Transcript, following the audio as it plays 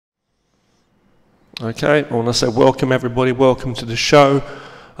Okay, I want to say welcome everybody, welcome to the show.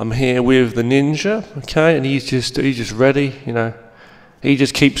 I'm here with the Ninja, okay, and he's just ready, you know. He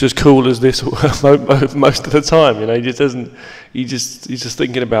just keeps as cool as this most of the time, you know. He just doesn't. He's just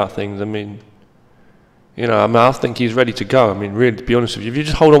thinking about things. I mean, you know, I think he's ready to go. I mean, really, to be honest with you, if you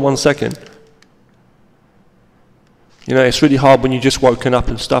just hold on 1 second. You know, it's really hard when you just woken up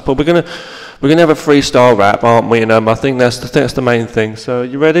and stuff. But we're gonna have a freestyle rap, aren't we? And I think that's the main thing. So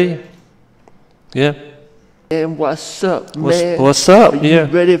you ready? Yeah. And what's up, man? What's up? Are you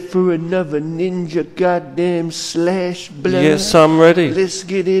ready for another Ninja goddamn slash blood? Yes, I'm ready. Let's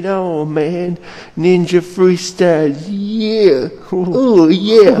get it on, man. Ninja freestyle, yeah. Oh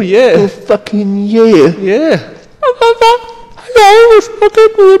yeah. Oh yeah. Oh fucking yeah. Yeah. Hello, it's fucking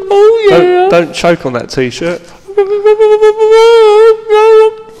good. Oh yeah. Don't choke on that t-shirt.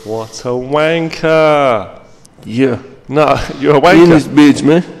 What a wanker. Yeah. No, you're a wanker. We in this bitch,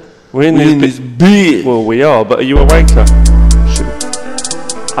 man. We're in this bitch. Well, we are, but are you a wanker?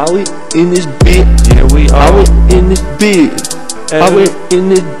 Are we in this bitch? Yeah, we are. Are we in this bitch? Are we in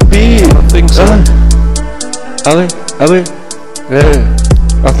this bitch? I think so. Are we?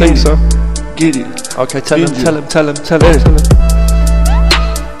 Yeah, I think so. Get it. Okay, tell him.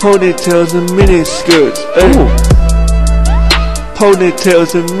 Ponytails and mini skirts. Ooh.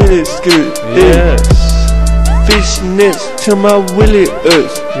 Ponytails and mini skirts. Yes. Fishnets to my willy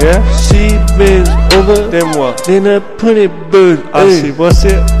earth. Yeah. She bends over. Then what? Then I put it bird. I see. What's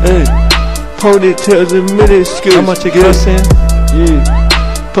it? Ponytails and mini skirts. How much it costing? Yeah.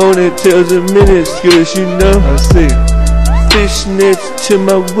 Ponytails and mini skirts, you know. I see. Fishnets to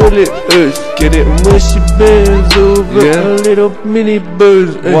my willy earth. Get it? When she bends over, Yeah. a little mini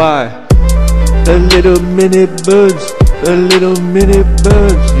birds. Why? A little mini birds. A little mini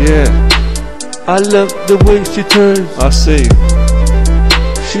birds. Yeah. I love the way she turns. I see.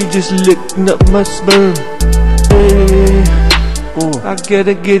 She just licking up my sperm. Hey, I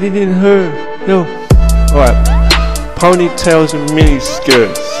gotta get it in her. Yo. Alright. Ponytails and mini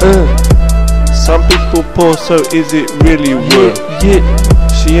skirts. Some people poor, so is it really work? Yeah.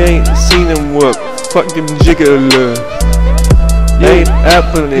 She ain't seen him work. Fucking jiggler. Ain't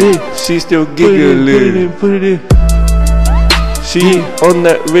happening. Yeah. She still Put giggling. it in. She on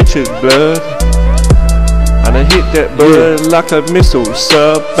that Richard blood. And I hit that bird like a missile,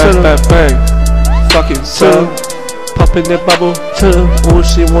 sir. Bang, bang, bang. Fucking sir. Popping that bubble. All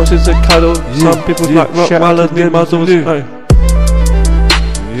she wants is a cuddle. Yeah. Some people Yeah. like Rottweiler, they muzzles. Yeah.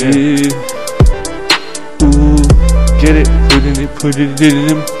 Yeah. Ooh. Get it. Put it in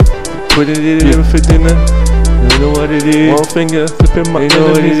him. Put it in him for dinner. You know what it is. One finger flipping my You know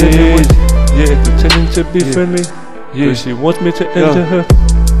what it enemies anyway. is. Yeah, pretending to be Yeah. friendly. Yeah. But she wants me to enter her.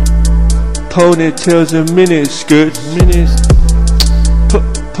 Ponytails and mini skirts. Minis.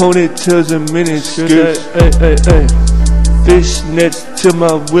 Ponytails and mini skirts. Hey. Fishnets to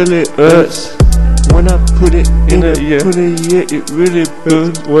my willy earths. When I put it in it, a yeah. pony, yeah, it really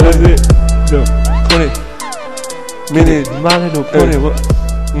burns. What is it? No, pony. Mini. My little pony. What?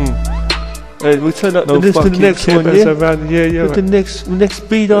 Hey, we turn up No this to the fucking next one, kippers yeah? around. Yeah. Put the next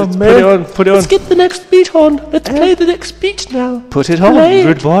beat on, Let's man. Put it on. Let's get the next beat on. Let's play the next beat now. Put it on. Play it.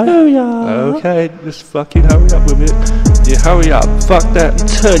 Good boy. Oh, yeah. Okay, just fucking hurry up with it. Yeah, hurry up. Fuck that.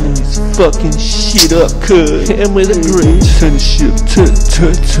 Turning this fucking shit up, cuz. Hit him with a green. Turn the shit up.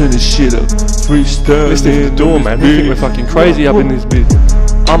 Turn the shit up. Freestyle. Listen to the door, man. They think we're fucking crazy up in this bitch.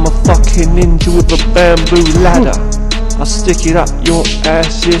 I'm a fucking ninja with a bamboo ladder. I stick it up your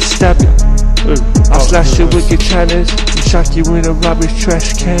ass, yeah, stab it. I slash you with katanas, and chuck you in a rubbish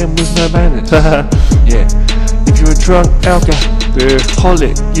trash can with no manners. Yeah, if you're a drunk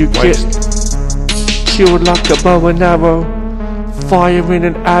alcoholic, you get killed like a bow and arrow. Firing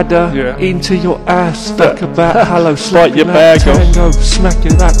an adder into your ass, like a bat hello, Slide your bag off. tango, smack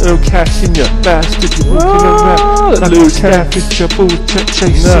you like Earl Cash in your bastard. You walking around like a catfish, your bull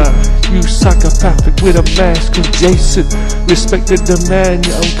chasing. You psychopathic with a mask of Jason. Respected the man,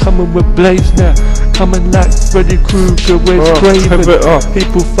 yeah, I'm coming with blades now. Coming like Freddy Krueger, where's Craven?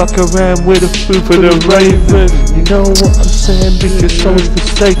 People fuck around with a food for the raven. You know what I'm saying? Because soul's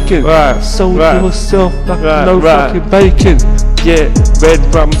forsaken. Sold yourself like no fucking bacon. Yeah, red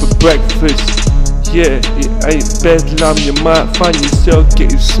rum for breakfast. Yeah, it ain't bedlam. You might find yourself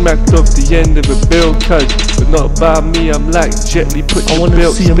getting smacked off the end of a bill, cuz. But not by me, I'm like gently put I your wanna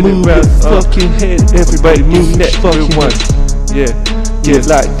belt, see you spin move it round. your fucking head. Everybody move that fucking one. head. Yeah,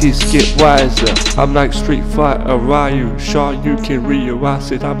 like this, get wiser. I'm like Street Fighter Ryu. Sure, you can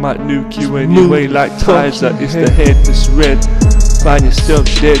realize it. I might nuke you anyway, like Tizer. It's the head that's red. find yourself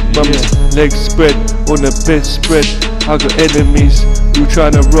dead. Mum's legs spread on the bedspread. I got enemies who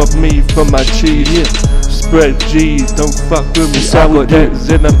tryna rob me from my cheese. Spread G's, don't fuck with me. I got that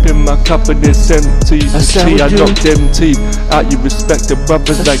Zen up in my cup and it's empty. I knocked them teeth out. You respect the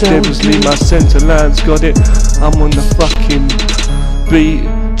brothers like Dempsey. My centre line's got it. I'm on the fucking beat.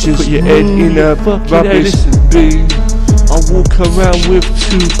 Just put your head in a rubbish beat. I walk around with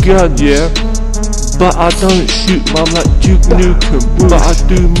 2 guns, but I don't shoot, I'm like Duke Nukem. But I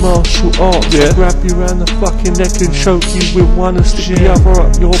do martial arts. I grab you round the fucking neck and choke you with one and stick the other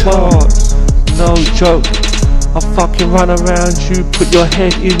up your parts. No joke, I fucking run around you, put your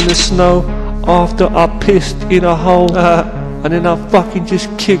head in the snow after I pissed in a hole, and then I fucking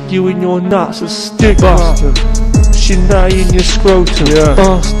just kick you in your nuts and stick bastard. Shinai in your scrotum,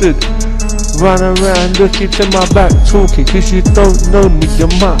 bastard. Run around looking to my back talking, cause you don't know me, you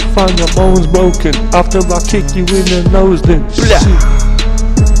might find your bones broken after I kick you in the nose then.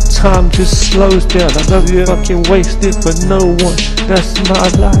 Time just slows down, I don't fucking waste it for no one. That's my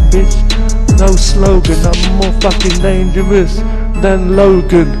life, bitch. No slogan, I'm more fucking dangerous than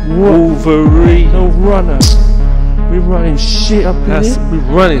Logan. Wolverine, no runner. We running shit up in here. We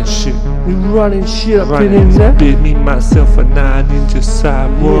running shit. We running shit up in there. Bid me, myself, and 9 Ninja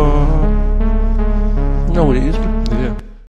Cyborg. You know what it is.